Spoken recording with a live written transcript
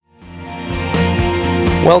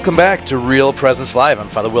Welcome back to Real Presence Live. I'm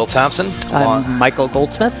Father Will Thompson. I'm Michael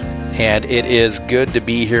Goldsmith. And it is good to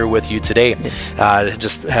be here with you today.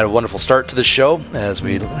 Just had a wonderful start to the show as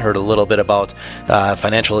we heard a little bit about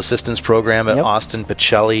financial assistance program at Austin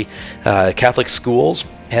Pacelli Catholic Schools,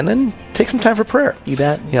 and then take some time for prayer. You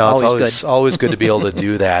bet. You know, it's always good to be able to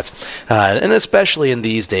do that, and especially in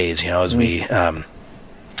these days, you know, as we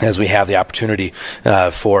have the opportunity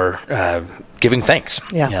for giving thanks.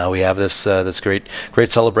 Yeah. You know, we have this great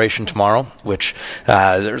celebration tomorrow, which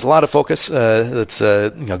there's a lot of focus that's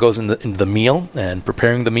goes into the meal and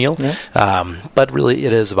preparing the meal. Yeah. But really,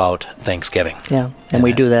 it is about Thanksgiving. Yeah, and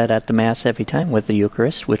we do that at the Mass every time with the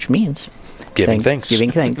Eucharist, which means giving thanks.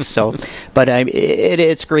 Giving thanks. So, but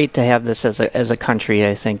it's great to have this as a country.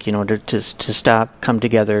 I think, you know, to stop, come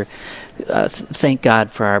together. Thank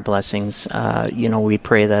God for our blessings. You know, we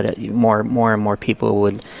pray that more and more people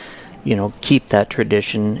would, you know, keep that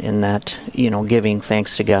tradition in that, you know, giving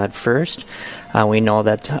thanks to God first. We know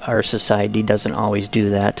that our society doesn't always do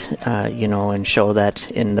that, you know, and show that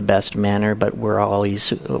in the best manner, but we're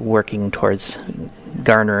always working towards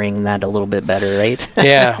garnering that a little bit better, right?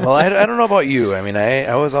 Yeah. Well, I don't know about you. I mean,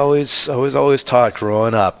 I was always taught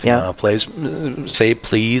growing up, you know, say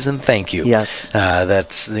please and thank you. Yes.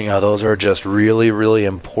 That's, you know, those are just really, really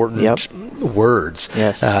important words.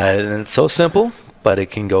 Yes. And it's so simple, but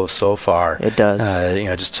it can go so far. It does. You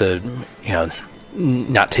know, just to, you know,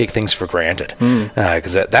 not take things for granted,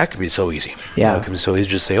 because that could be so easy. Yeah. You know, it can be so easy to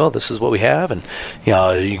just say, "Oh, this is what we have," and you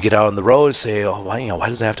know, you get out on the road and say, "Oh, why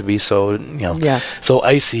does it have to be so, you know, so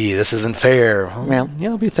icy? This isn't fair." Well, you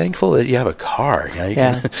know, be thankful that you have a car. You know, you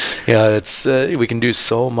can, you know, it's we can do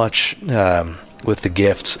so much with the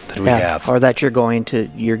gifts that we have, or that you're going to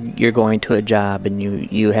a job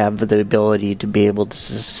and you have the ability to be able to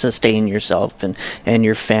sustain yourself and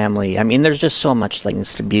your family. I mean, there's just so much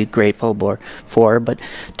things to be grateful for, but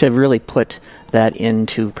to really put that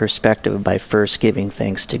into perspective by first giving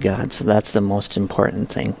thanks to God. So that's the most important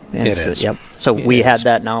thing. And it is. Yep. So we had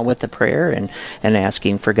that now with the prayer and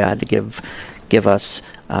asking for God to give us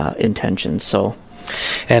intentions. So.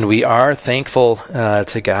 And we are thankful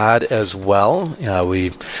to God as well.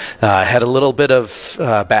 We had a little bit of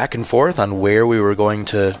back and forth on where we were going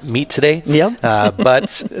to meet today. Yep.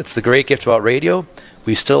 But it's the great gift about radio.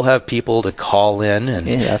 We still have people to call in and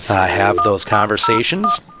have those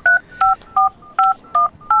conversations.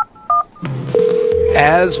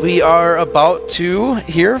 As we are about to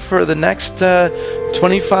here for the next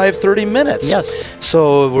 25-30 minutes. Yes.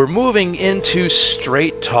 So we're moving into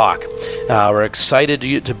Straight Talk. We're excited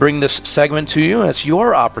to bring this segment to you, and it's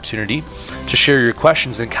your opportunity to share your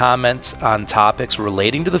questions and comments on topics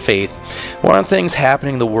relating to the faith or on things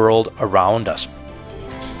happening in the world around us.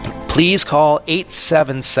 Please call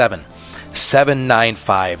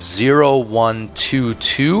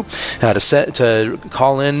 877-795-0122 to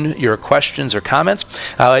call in your questions or comments.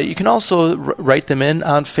 You can also write them in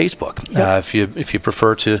on Facebook if you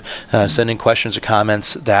prefer to send in questions or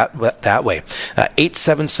comments that way.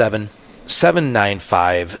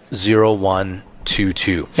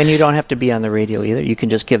 877-795-0122. And you don't have to be on the radio either. You can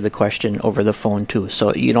just give the question over the phone too.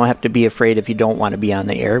 So you don't have to be afraid if you don't want to be on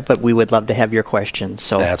the air, but we would love to have your questions.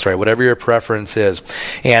 So that's right, whatever your preference is.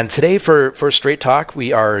 And today for Straight Talk,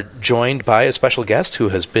 we are joined by a special guest who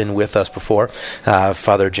has been with us before,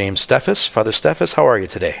 Father James Steffes. Father Steffes, how are you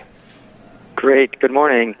today? Great. Good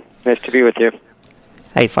morning. Nice to be with you.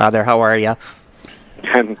 Hey, Father, how are you?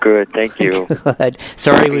 I'm good, thank you. Good.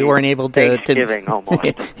 Sorry we weren't able to... Thanksgiving,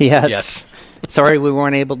 almost. Yes. Sorry we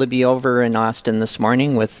weren't able to be over in Austin this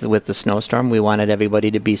morning with the snowstorm. We wanted everybody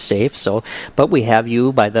to be safe, but we have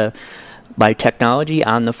you by technology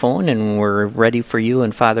on the phone, and we're ready for you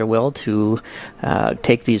and Father Will to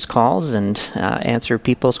take these calls and answer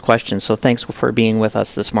people's questions. So thanks for being with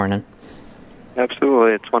us this morning.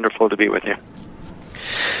 Absolutely. It's wonderful to be with you.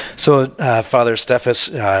 So, Father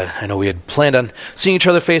Steffes, I know we had planned on seeing each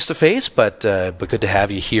other face to face, but good to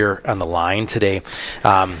have you here on the line today.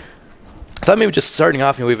 I thought maybe just starting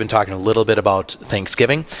off, we've been talking a little bit about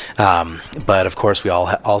Thanksgiving, but of course we all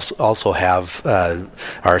also have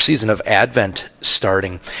our season of Advent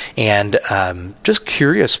starting, and just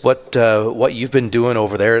curious what you've been doing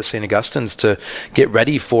over there at St. Augustine's to get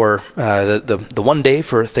ready for the one day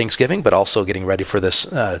for Thanksgiving, but also getting ready for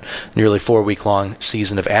this nearly 4-week long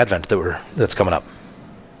season of Advent that's coming up.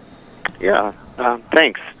 Yeah,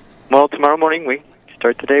 thanks. Well, tomorrow morning we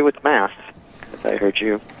start the day with Mass, as I heard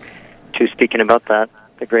you two speaking about that,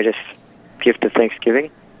 the greatest gift of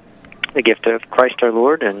Thanksgiving, the gift of Christ our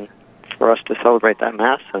Lord, and for us to celebrate that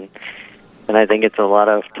Mass. And I think it's a lot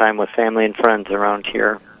of time with family and friends around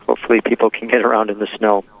here. Hopefully people can get around in the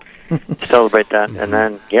snow celebrate that. And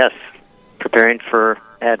then, yes, preparing for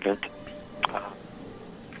Advent.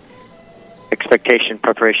 Expectation,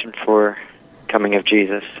 preparation for coming of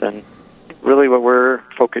Jesus. And really what we're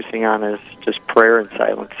focusing on is just prayer and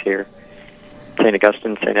silence here. St.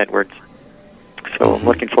 Augustine, St. Edward's. So I'm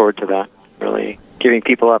looking forward to that, really giving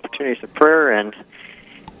people opportunities of prayer and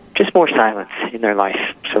just more silence in their life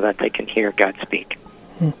so that they can hear God speak.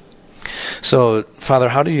 So, Father,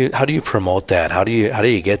 how do you promote that? How do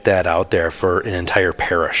you get that out there for an entire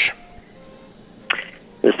parish?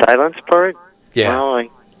 The silence part? Yeah. Well,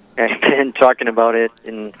 I've been talking about it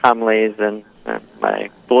in homilies and my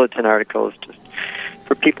bulletin articles, just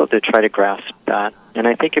for people to try to grasp that. And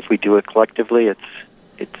I think if we do it collectively, it's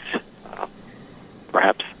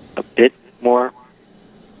perhaps a bit more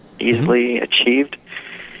easily achieved.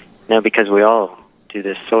 Now, because we all do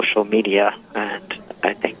this social media, and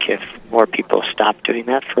I think if more people stop doing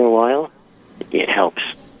that for a while, it helps.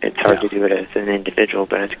 It's hard to do it as an individual,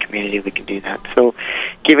 but as a community, we can do that. So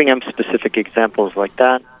giving them specific examples like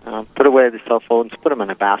that, put away the cell phones, put them in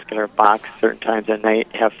a basket or a box certain times at night,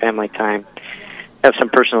 have family time, have some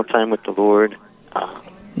personal time with the Lord,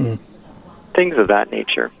 things of that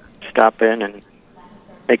nature. Stop in and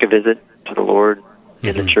make a visit to the Lord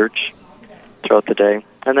in the church throughout the day.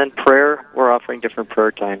 And then prayer, we're offering different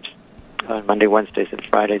prayer times on Monday, Wednesdays, and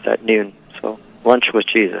Fridays at noon. So lunch with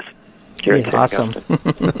Jesus. Awesome.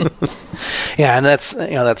 Yeah, and that's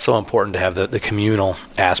so important to have the communal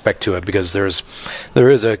aspect to it, because there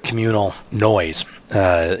is a communal noise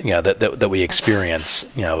that we experience,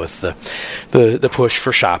 with the push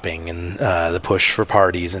for shopping and the push for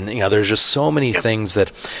parties, and there's just so many things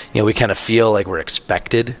that we kind of feel like we're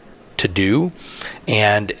expected to do.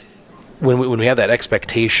 And when we have that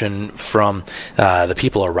expectation from the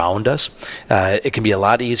people around us, it can be a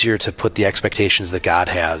lot easier to put the expectations that God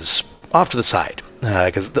has off to the side,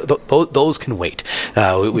 because those can wait.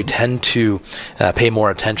 We tend to pay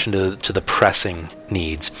more attention to the pressing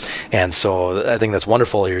needs, and so I think that's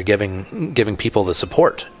wonderful. You're giving people the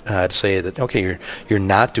support to say that, okay, you're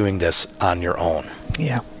not doing this on your own.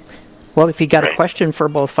 Yeah. Well, if you got a question for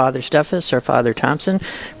both Father Steffes or Father Thompson,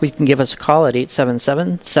 you can give us a call at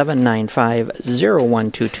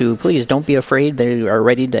 877-795-0122. Please don't be afraid. They are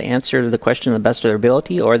ready to answer the question to the best of their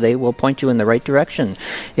ability, or they will point you in the right direction.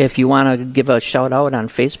 If you want to give a shout-out on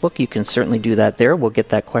Facebook, you can certainly do that there. We'll get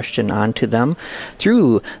that question on to them.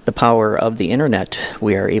 Through the power of the Internet,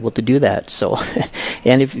 we are able to do that. So,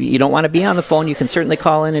 and if you don't want to be on the phone, you can certainly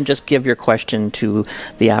call in and just give your question to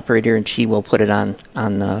the operator, and she will put it on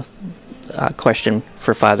the question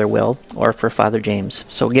for Father Will or for Father James.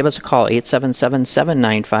 So give us a call,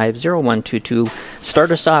 877-795-0122.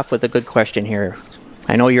 Start us off with a good question here.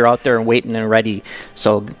 I know you're out there and waiting and ready,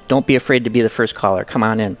 so don't be afraid to be the first caller. Come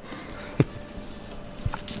on in.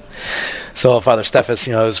 So, Father Steffes,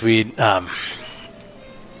 as we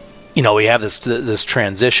we have this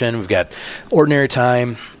transition. We've got ordinary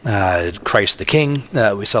time, Christ the King,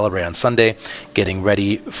 we celebrate on Sunday, getting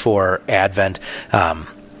ready for Advent.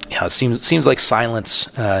 It seems like silence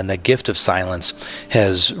and the gift of silence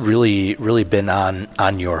has really, really been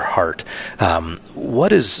on your heart.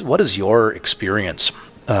 What is your experience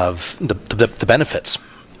of the benefits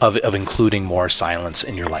of including more silence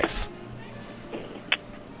in your life?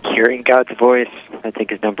 Hearing God's voice, I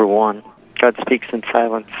think, is number one. God speaks in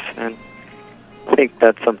silence, and I think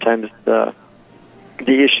that's sometimes the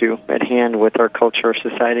issue at hand with our culture or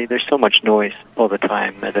society. There's so much noise all the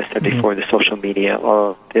time, as I said before, the social media,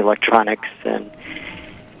 all the electronics, and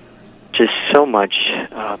just so much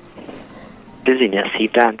busyness,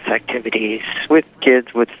 events, activities, with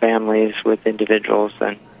kids, with families, with individuals,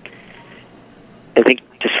 and I think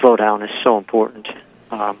to slow down is so important,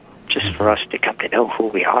 just for us to come to know who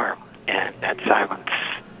we are, and that silence,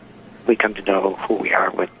 we come to know who we are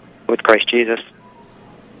with Christ Jesus.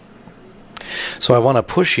 So I want to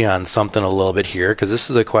push you on something a little bit here, because this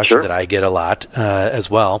is a question that I get a lot as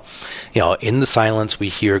well. In the silence, we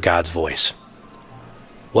hear God's voice.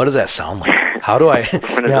 What does that sound like? How do I?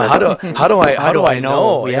 How do I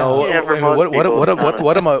know?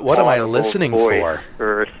 What am I listening for?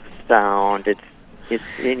 Or sound. It's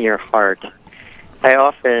in your heart. I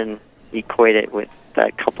often equate it with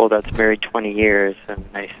that couple that's married 20 years, and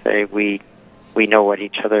I say we know what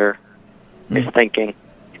each other is thinking.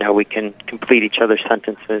 We can complete each other's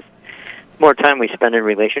sentences. The more time we spend in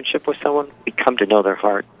relationship with someone, we come to know their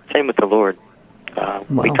heart. Same with the Lord.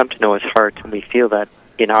 We come to know His heart, and we feel that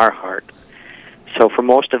in our heart. So for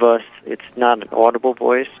most of us, it's not an audible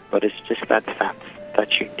voice, but it's just that sense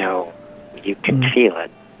that you can feel it,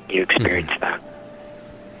 you experience that.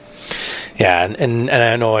 Yeah, and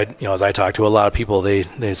I know, as I talk to a lot of people, they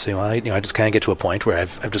say, well, I just kind of get to a point where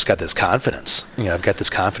I've just got this confidence. I've got this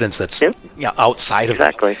confidence that's outside of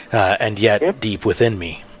me, and yet deep within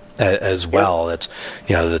me as well. That's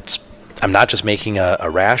I'm not just making a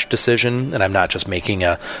rash decision, and I'm not just making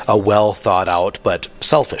a well thought out but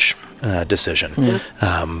selfish decision.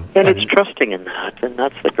 And it's trusting in that, and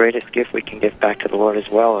that's the greatest gift we can give back to the Lord as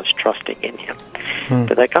well, is trusting in Him.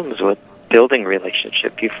 But that comes with building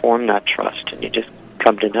relationship. You form that trust, and you just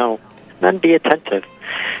come to know. And then be attentive.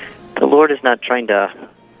 The Lord is not trying to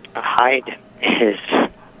hide His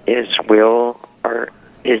will or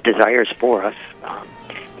His desires for us.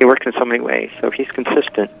 He works in so many ways, so He's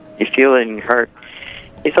consistent. You feel it in your heart.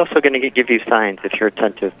 He's also going to give you signs if you're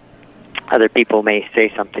attentive. Other people may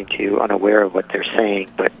say something to you unaware of what they're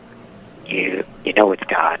saying, but you know it's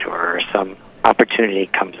God, or some opportunity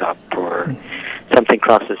comes up, or something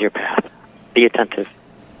crosses your path. Be attentive.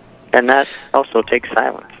 And that also takes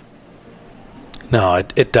silence. No,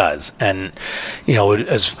 it does. And,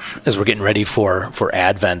 as we're getting ready for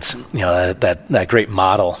Advent, that great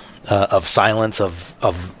model of silence,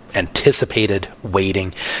 of anticipated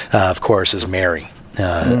waiting, of course, is Mary,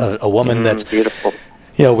 a woman that's beautiful.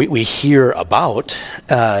 We hear about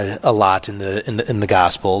a lot in the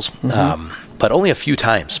Gospels, but only a few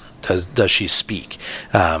times does she speak.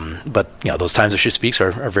 But those times that she speaks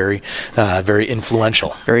are very very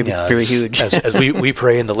influential, very huge. as we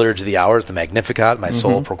pray in the Liturgy of the Hours, the Magnificat, my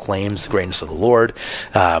soul proclaims the greatness of the Lord.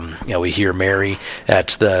 We hear Mary at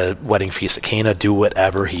the wedding feast at Cana, do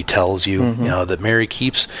whatever He tells you. That Mary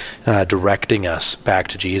keeps directing us back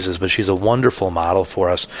to Jesus, but she's a wonderful model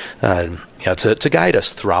for us. To guide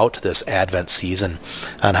us throughout this Advent season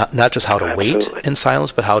on not just how to wait in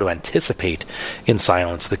silence, but how to anticipate in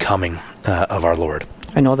silence the coming of our Lord.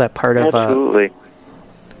 I know that part of... Absolutely.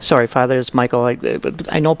 Sorry, Father, it's Michael.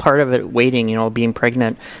 I know part of it, waiting, being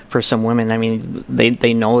pregnant for some women. I mean,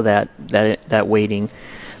 they know that waiting.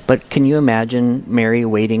 But can you imagine Mary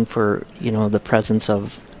waiting for, the presence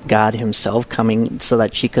of God Himself coming so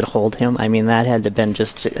that she could hold Him? I mean, that had to have been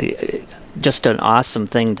just an awesome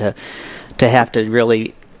thing to have to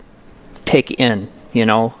really take in,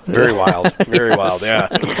 Very wild. Very wild, yeah.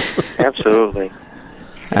 Absolutely.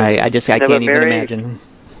 I can't even imagine.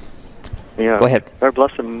 Yeah. Go ahead. Our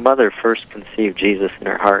Blessed Mother first conceived Jesus in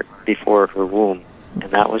her heart before her womb, and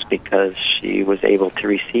that was because she was able to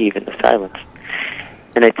receive in the silence.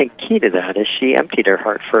 And I think key to that is she emptied her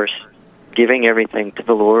heart first, giving everything to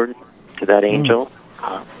the Lord, to that angel,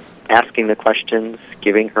 asking the questions,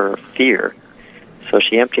 giving her fear. So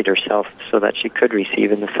she emptied herself so that she could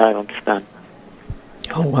receive in the silence then.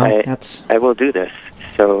 Oh, wow. I will do this.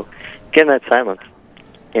 So, again, that silence.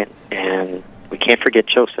 And we can't forget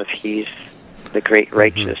Joseph. He's the great,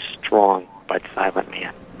 righteous, strong, but silent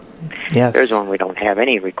man. Yes. There's one we don't have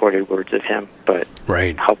any recorded words of him, but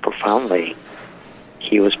how profoundly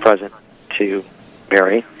he was present to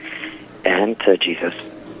Mary and to Jesus.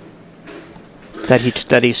 That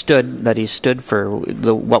he stood for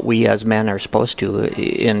what we as men are supposed to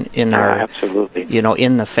in our absolutely.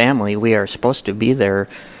 In the family. We are supposed to be there,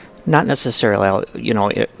 not necessarily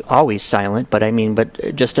always silent, but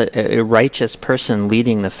just a righteous person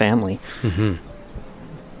leading the family.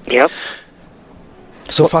 Yep.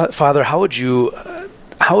 So, Father, how would you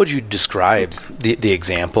describe the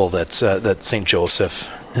example that Saint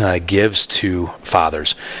Joseph gives to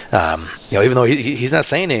fathers? Even though he's not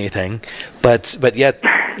saying anything, but yet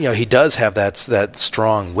he does have that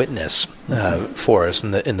strong witness for us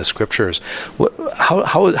in the Scriptures.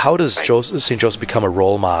 How does Saint Joseph become a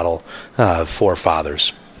role model for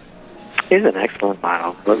fathers? He's an excellent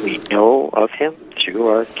model. What we know of him through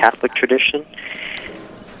our Catholic tradition,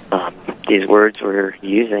 these words we're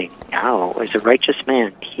using now, as a righteous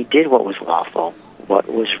man, he did what was lawful, what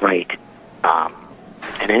was right.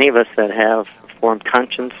 And any of us that have formed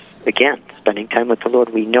conscience, again, spending time with the Lord,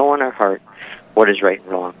 we know in our heart what is right and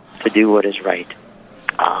wrong, to do what is right.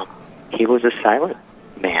 He was a silent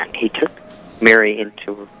man. He took Mary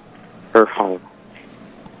into her home.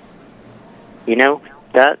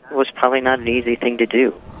 That was probably not an easy thing to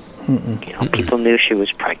do. People knew she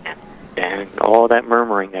was pregnant, and all that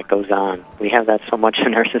murmuring that goes on. We have that so much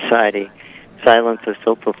in our society. Silence is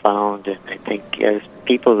so profound, and I think as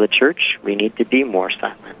people of the church, we need to be more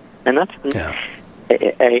silent. And that's,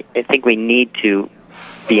 I think we need to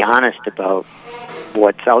be honest about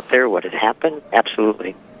what's out there, what has happened.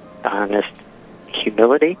 Absolutely. Honest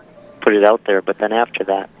humility, put it out there, but then after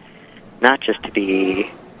that, not just to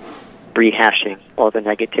be rehashing all the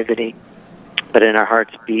negativity, but in our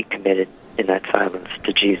hearts be committed in that silence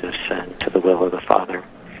to Jesus and to the will of the Father.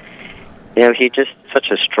 He's just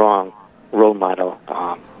such a strong role model,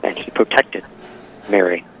 and he protected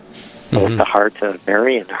Mary. Both the heart of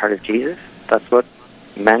Mary and the heart of Jesus. That's what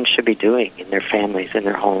men should be doing in their families, in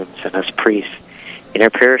their homes, and as priests in their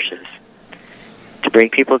parishes, to bring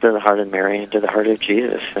people to the heart of Mary and to the heart of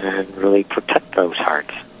Jesus and really protect those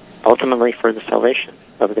hearts, ultimately for the salvation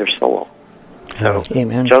of their soul. So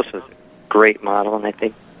Amen. Joseph's a great model, and I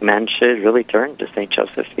think men should really turn to St.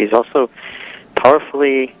 Joseph. He's also a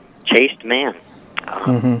powerfully chaste man.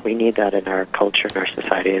 We need that in our culture and our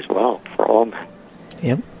society as well, for all men.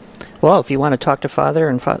 Yep. Well, if you want to talk to Father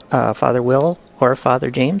and Father Will or Father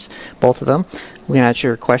James, both of them, we can answer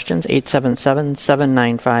your questions,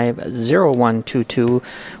 877-795-0122.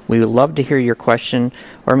 We would love to hear your question,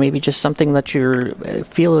 or maybe just something that you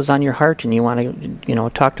feel is on your heart and you want to,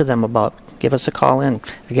 talk to them about. Give us a call in.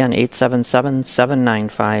 Again,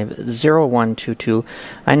 877-795-0122.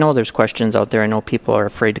 I know there's questions out there. I know people are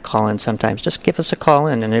afraid to call in sometimes. Just give us a call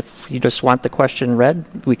in, and if you just want the question read,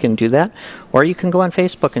 we can do that. Or you can go on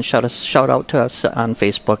Facebook and shout out to us on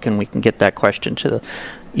Facebook, and we can get that question to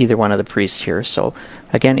either one of the priests here. So,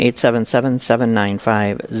 again,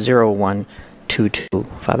 877-795-0122.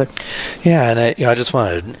 Father? Yeah, and I just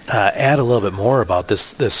want to add a little bit more about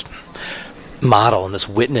this model and this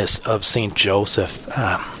witness of Saint Joseph,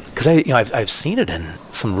 because I've seen it in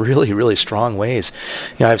some really, really strong ways.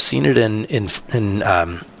 I've seen it in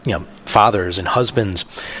fathers and husbands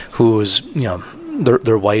whose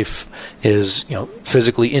their wife is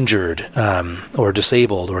physically injured or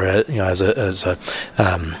disabled or has a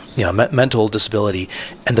mental disability,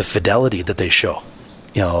 and the fidelity that they show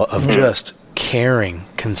of just caring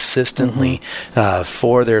consistently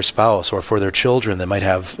for their spouse or for their children that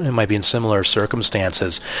might be in similar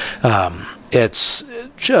circumstances. It's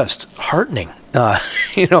just heartening, to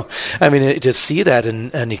see that,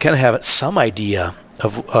 and you kind of have some idea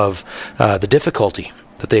of the difficulty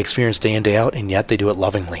that they experience day in, day out, and yet they do it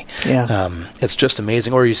lovingly. Yeah. It's just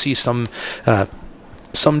amazing. Or you see some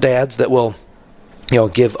dads that will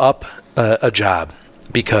give up a job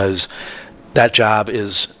because that job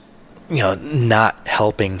is not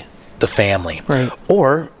helping the family, right?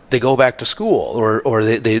 Or they go back to school, or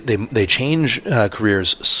they change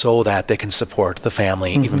careers so that they can support the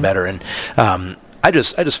family even better. And I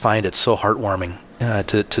just find it so heartwarming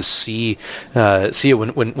to see it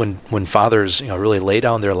when fathers really lay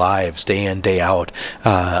down their lives day in, day out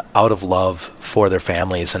of love for their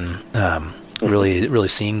families, and really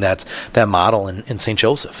seeing that model in St.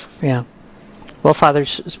 Joseph. Yeah. Well, Father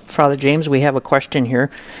James, we have a question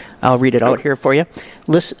here. I'll read it out here for you.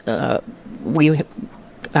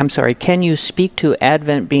 Can you speak to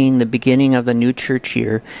Advent being the beginning of the new church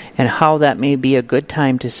year and how that may be a good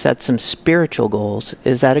time to set some spiritual goals?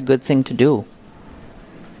 Is that a good thing to do?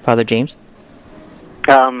 Father James?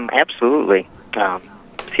 Absolutely.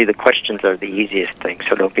 See, the questions are the easiest thing,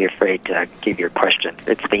 so don't be afraid to give your questions.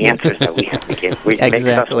 It's the answers that we have to give.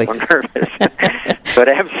 Exactly. Makes us more nervous. But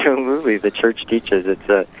absolutely, the church teaches it's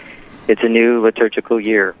a new liturgical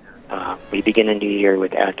year. We begin a new year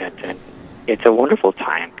with Advent, and it's a wonderful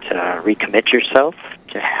time to recommit yourself,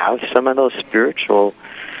 to have some of those spiritual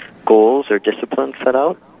goals or disciplines set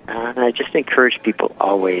out. And I just encourage people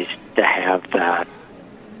always to have that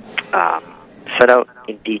set out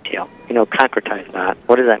in detail. Concretize that.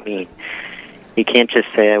 What does that mean? You can't just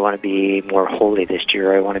say, I want to be more holy this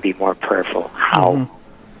year, or I want to be more prayerful. How?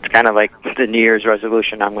 It's kind of like the New Year's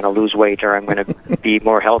resolution, I'm going to lose weight, or I'm going to be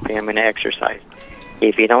more healthy, I'm going to exercise.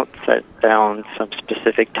 If you don't set down some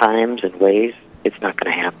specific times and ways, it's not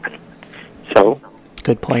going to happen. So,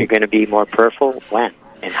 good point. If you're going to be more prayerful, when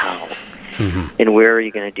and how? And where are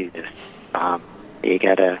you going to do this? You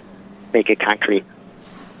got to make it concrete.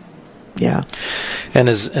 Yeah. And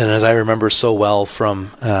as I remember so well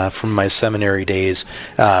from my seminary days,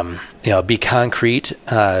 be concrete,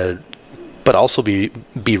 but also be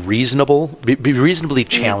reasonable, be reasonably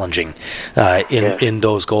challenging in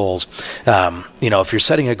those goals. If you're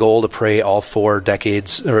setting a goal to pray all 4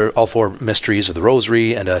 decades or all 4 mysteries of the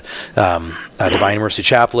Rosary and a Divine Mercy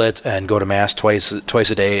Chaplet and go to Mass twice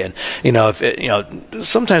a day, and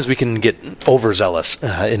sometimes we can get overzealous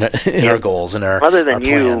in our goals and our other than our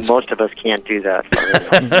you, plans. Most of us can't do that.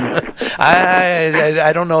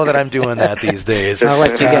 I don't know that I'm doing that these days. I'll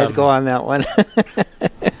let you guys go on that one.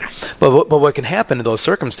 But what can happen in those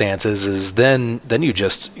circumstances is then you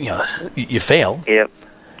just you fail. Yep.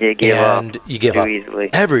 You give and up you give too up easily.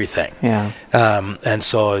 everything. Yeah. And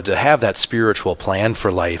so to have that spiritual plan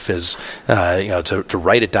for life is to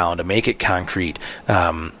write it down, to make it concrete,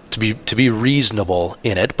 to be reasonable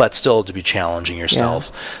in it, but still to be challenging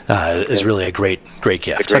yourself is really a great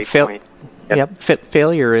gift. A great point. Yep.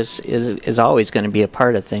 Failure is always going to be a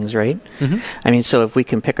part of things, right? Mm-hmm. I mean, so if we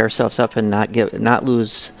can pick ourselves up and not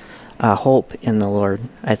lose hope in the Lord,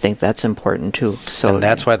 I think that's important too. So, and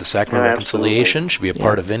that's why the sacrament of Absolutely. reconciliation should be a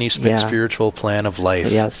part of any spiritual plan of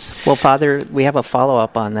life. Yes. Well, Father, we have a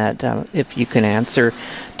follow-up on that. If you can answer,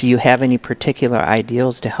 do you have any particular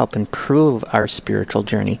ideals to help improve our spiritual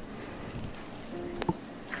journey?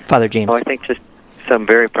 Father James. I think just some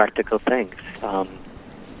very practical things.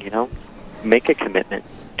 Make a commitment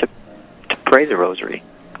to pray the rosary,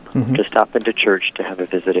 to stop into church, to have a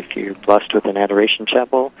visit. If you're blessed with an adoration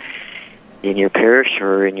chapel in your parish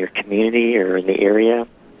or in your community or in the area,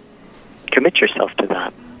 commit yourself to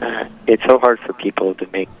that. It's so hard for people to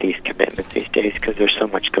make these commitments these days because there's so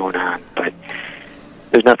much going on, but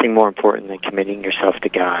there's nothing more important than committing yourself to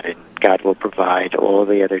God, and God will provide all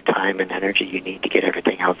the other time and energy you need to get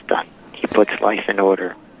everything else done. He puts life in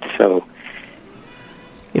order. So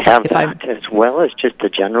have that, as well as just the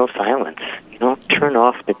general silence. Turn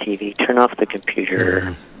off the TV, turn off the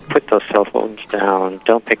computer, put those cell phones down,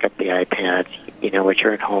 don't pick up the iPads, which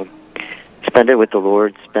are at home. Spend it with the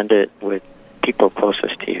Lord, spend it with people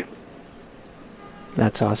closest to you.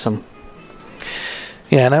 That's awesome.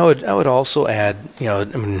 Yeah, and I would also add,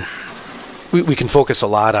 we can focus a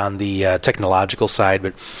lot on the technological side,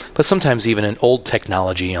 but sometimes even in old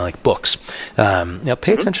technology, like books,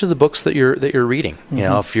 pay attention to the books that you're reading.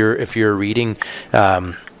 If you're reading,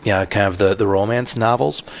 kind of the romance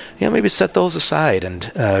novels, maybe set those aside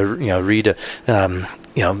and read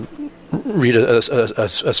a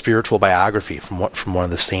spiritual biography from one of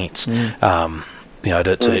the saints.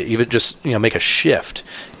 To even just make a shift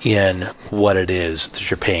in what it is that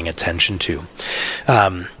you're paying attention to.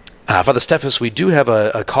 Father Steffes, we do have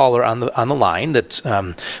a caller on the line that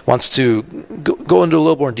wants to go into a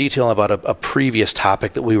little more detail about a previous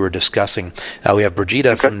topic that we were discussing. We have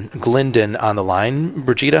Brigida from Glendon on the line.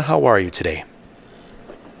 Brigida, how are you today?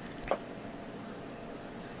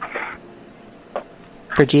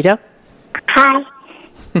 Brigida? Hi.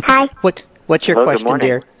 Hi. What's your question,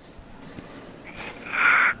 dear?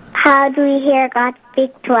 How do we hear God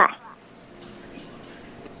speak to us?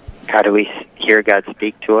 How do we hear God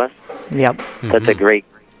speak to us? Yep. That's a great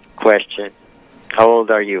question. How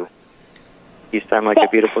old are you? You sound like a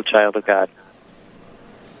beautiful child of God.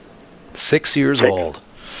 6 years old.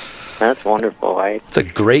 That's wonderful. It's a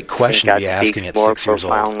great question to be asking at 6 years old. God speaks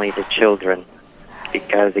more profoundly to children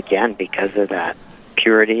because of that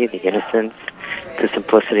purity, the innocence, the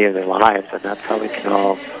simplicity of their lives, and that's how we can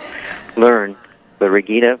all learn. But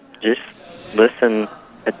Regina, just listen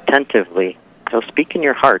attentively. He'll speak in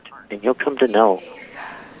your heart, and you'll come to know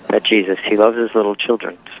that Jesus, he loves his little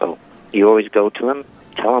children. So you always go to him,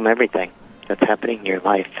 tell him everything that's happening in your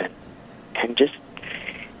life, and just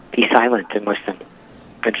be silent and listen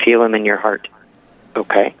and feel him in your heart.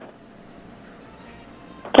 Okay?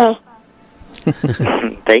 Okay.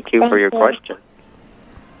 Thank you for your question.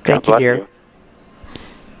 Thank you, dear.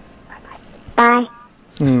 Bye.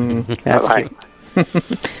 That's cute.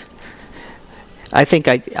 I think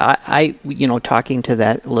I talking to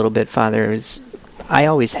that a little bit, Father, is I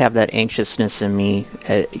always have that anxiousness in me.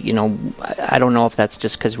 I don't know if that's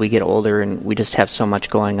just because we get older and we just have so much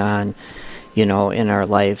going on, in our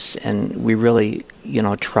lives, and we really,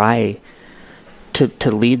 try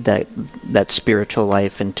to lead that spiritual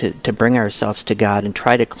life and to bring ourselves to God and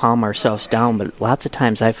try to calm ourselves down. But lots of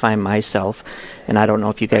times I find myself, and I don't know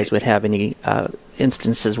if you guys would have any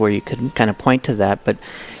instances where you could kind of point to that, but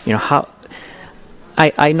how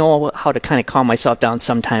I know how to kind of calm myself down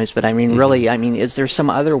sometimes, but I mean, really, is there some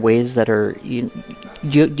other ways that are do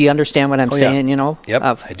you understand what I'm saying? Yep,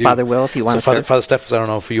 I do. Father Will, if you want to start. Father Steffes, I don't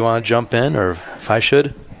know if you want to jump in or if I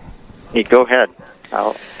should. You go ahead.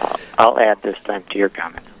 I'll add this time to your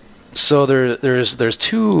comment. So there's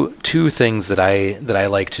two things that I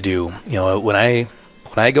like to do. When I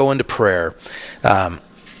go into prayer,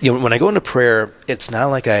 when I go into prayer, it's not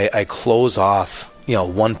like I close off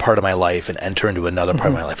one part of my life and enter into another part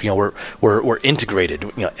of my life. We're integrated.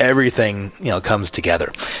 Everything comes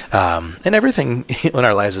together, and everything in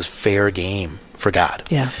our lives is fair game for God.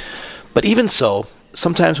 Yeah. But even so,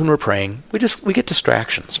 sometimes when we're praying, we get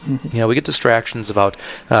distractions. We get distractions about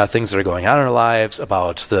things that are going on in our lives,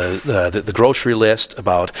 about the grocery list,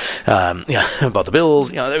 about about the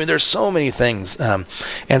bills. There's so many things.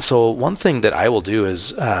 And so one thing that I will do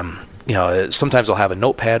is, sometimes I'll have a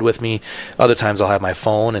notepad with me. Other times I'll have my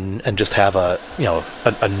phone and just have a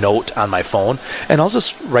note on my phone, and I'll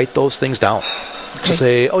just write those things down. Okay. To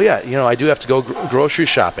say, I do have to go grocery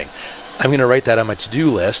shopping. I'm going to write that on my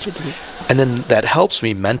to-do list, and then that helps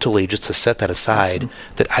me mentally just to set that aside,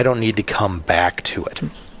 that I don't need to come back to it.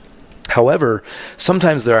 However,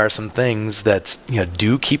 sometimes there are some things that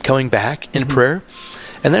do keep coming back in prayer,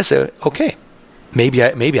 and then I say, okay, maybe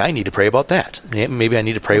I need to pray about that. Maybe I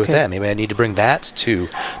need to pray with that. Maybe I need to bring that to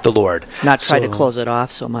the Lord. Not try to close it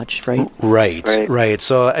off so much, right? Right.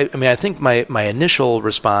 So I think my initial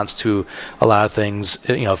response to a lot of things,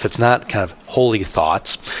 if it's not kind of holy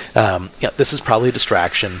thoughts, this is probably a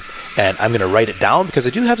distraction, and I'm going to write it down because I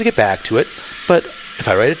do have to get back to it. But if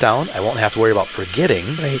I write it down, I won't have to worry about forgetting.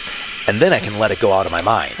 Right. And then I can let it go out of my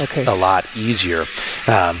mind a lot easier.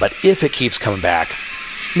 But if it keeps coming back,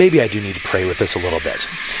 maybe I do need to pray with this a little bit.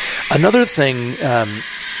 Another thing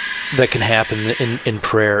that can happen in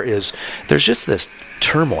prayer is there's just this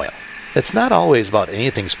turmoil. It's not always about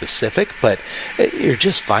anything specific, but you're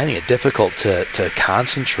just finding it difficult to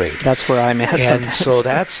concentrate. That's where I'm at. And so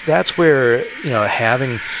that's where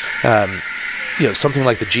having something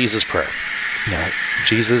like the Jesus prayer.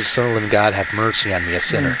 Jesus, Son of the living God, have mercy on me, a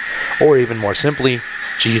sinner. Or even more simply,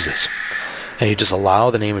 Jesus. And you just allow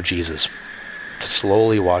the name of Jesus to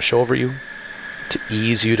slowly wash over you, to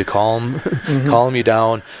ease you, to calm you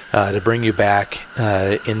down, to bring you back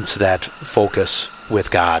into that focus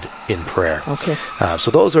with God in prayer. Okay.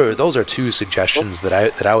 So those are two suggestions that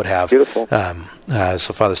I would have. Beautiful.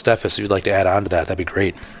 So Father Steffes, if you'd like to add on to that, that'd be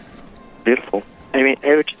great. Beautiful. I mean,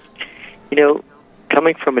 I would just,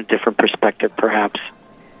 coming from a different perspective, perhaps,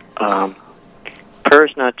 prayer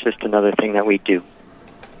is not just another thing that we do.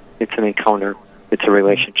 It's an encounter. It's a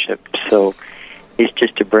relationship. So it's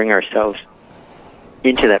just to bring ourselves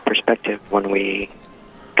into that perspective when we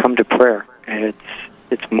come to prayer. And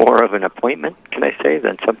it's more of an appointment, can I say,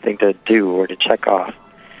 than something to do or to check off.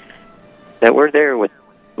 That we're there with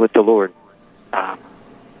the Lord.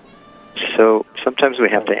 So sometimes we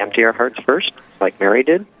have to empty our hearts first, like Mary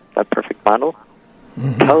did, that perfect model.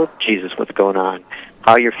 Tell Jesus what's going on,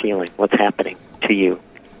 how you're feeling, what's happening to you,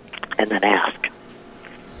 and then ask.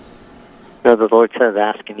 The Lord says,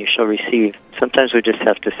 ask and you shall receive. Sometimes we just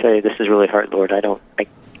have to say, this is really hard, Lord.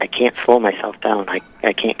 I can't slow myself down.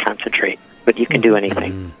 I can't concentrate. But you can do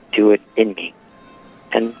anything. Do it in me.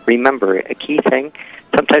 And remember, a key thing,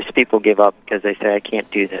 sometimes people give up because they say, I can't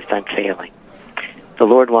do this, I'm failing. The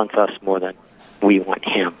Lord wants us more than we want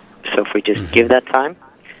Him. So if we just give that time,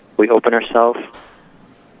 we open ourselves,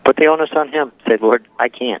 put the onus on Him, say, Lord, I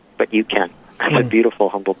can't, but you can. That's a beautiful,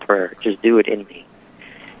 humble prayer. Just do it in me.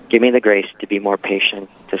 Give me the grace to be more patient,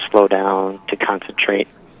 to slow down, to concentrate.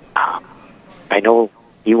 I know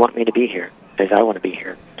you want me to be here, as I want to be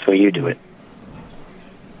here, so you do it.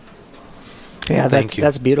 Yeah,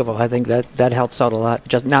 that's beautiful. I think that helps out a lot.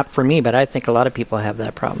 Just not for me, but I think a lot of people have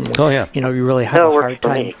that problem. Oh, yeah. You really have a hard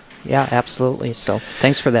time. Me. Yeah, absolutely. So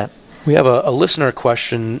thanks for that. We have a listener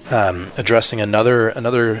question addressing another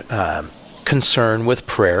concern with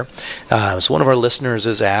prayer. So one of our listeners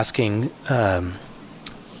is asking,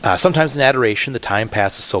 sometimes in adoration, the time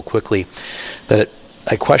passes so quickly that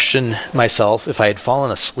I question myself if I had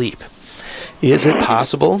fallen asleep. Is it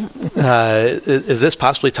possible? Is this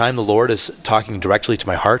possibly time the Lord is talking directly to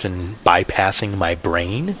my heart and bypassing my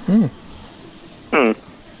brain?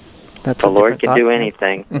 That's the Lord can do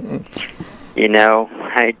anything.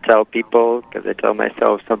 I tell people, because I tell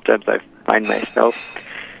myself, sometimes I find myself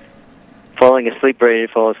falling asleep, ready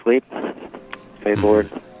to fall asleep. Say,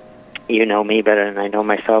 Lord, you know me better than I know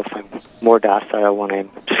myself. I'm more docile when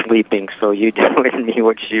I'm sleeping, so you do in me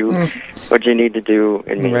what you need to do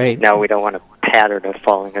in me. Right. Now, we don't want a pattern of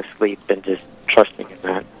falling asleep and just trusting in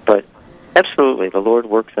that. But absolutely, the Lord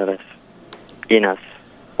works in us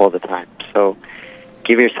all the time. So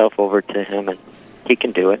give yourself over to Him, and He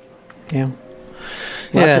can do it. Yeah.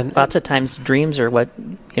 Lots of times dreams are what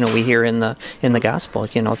we hear in the gospel.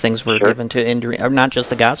 Things were given to in dream, or not just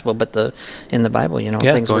the gospel, but in the Bible.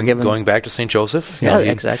 Things were given. Going back to Saint Joseph.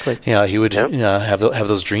 Exactly. He would have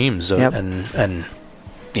those dreams and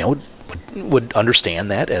would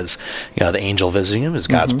understand that as the angel visiting him as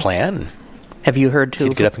God's plan. Have you heard too?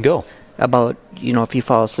 He'd get up and go. About if you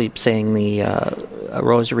fall asleep saying the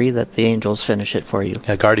rosary, that the angels finish it for you.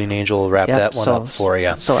 A guardian angel will wrap that one up for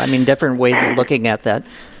you. So different ways of looking at that.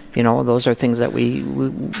 Those are things that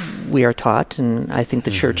we are taught, and I think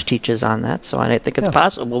the Church teaches on that. So I think it's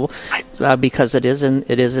possible because it is in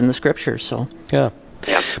the Scriptures. So yeah.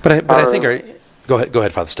 But I think go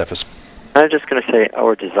ahead, Father Steffes. I was just going to say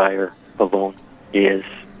our desire alone is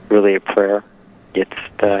really a prayer. It's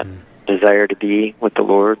the desire to be with the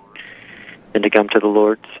Lord and to come to the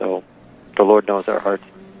Lord. So the Lord knows our hearts.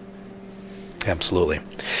 Absolutely.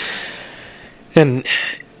 And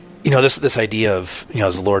this idea of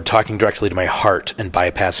is the Lord talking directly to my heart and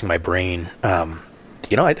bypassing my brain.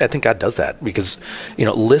 I think God does that because,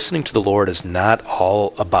 listening to the Lord is not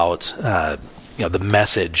all about, the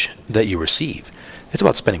message that you receive. It's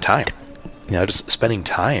about spending time, just spending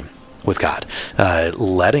time with God,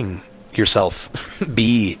 letting yourself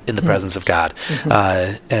be in the presence of God.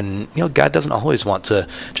 And God doesn't always want to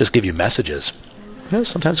just give you messages.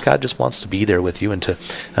 Sometimes God just wants to be there with you and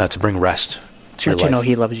to bring rest to your life. Let you know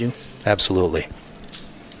He loves you. Absolutely.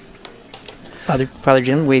 Father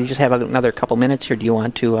Jim, we just have another couple minutes here. Do you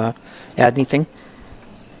want to add anything?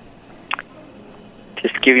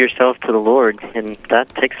 Just give yourself to the Lord, and that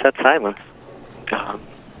takes that silence.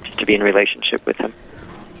 Just to be in relationship with Him.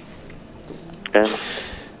 And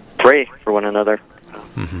pray for one another.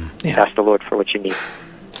 Ask the Lord for what you need.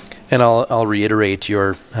 And I'll reiterate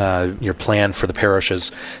your plan for the parishes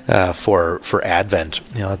for Advent.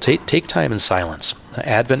 Take time in silence.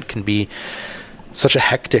 Advent can be such a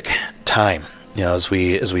hectic time. As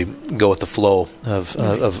we go with the flow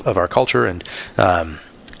of our culture and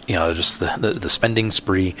just the spending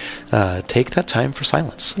spree. Take that time for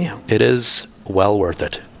silence. Yeah. It is well worth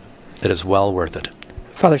it. It is well worth it.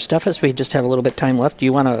 Father Steffes, we just have a little bit of time left. Do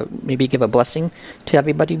you want to maybe give a blessing to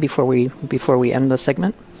everybody before we end the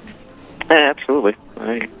segment? Absolutely.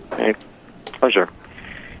 My pleasure.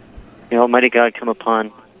 May Almighty God come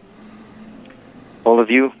upon all of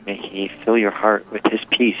you. May He fill your heart with His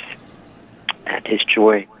peace and His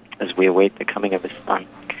joy as we await the coming of His Son.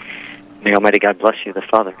 May Almighty God bless you, the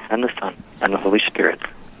Father, and the Son, and the Holy Spirit.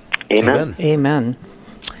 Amen. Amen.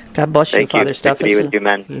 God bless you, Father Steffes. Thank you. With you,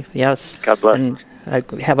 man. Yes. God bless. And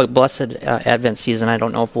have a blessed Advent season. I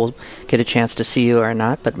don't know if we'll get a chance to see you or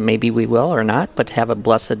not, but maybe we will or not. But have a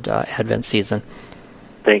blessed Advent season.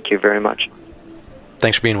 Thank you very much.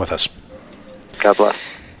 Thanks for being with us. God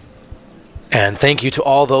bless. And thank you to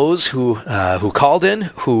all those who called in,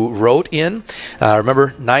 who wrote in.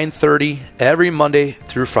 Remember, 9:30 every Monday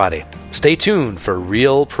through Friday. Stay tuned for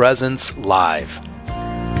Real Presence Live.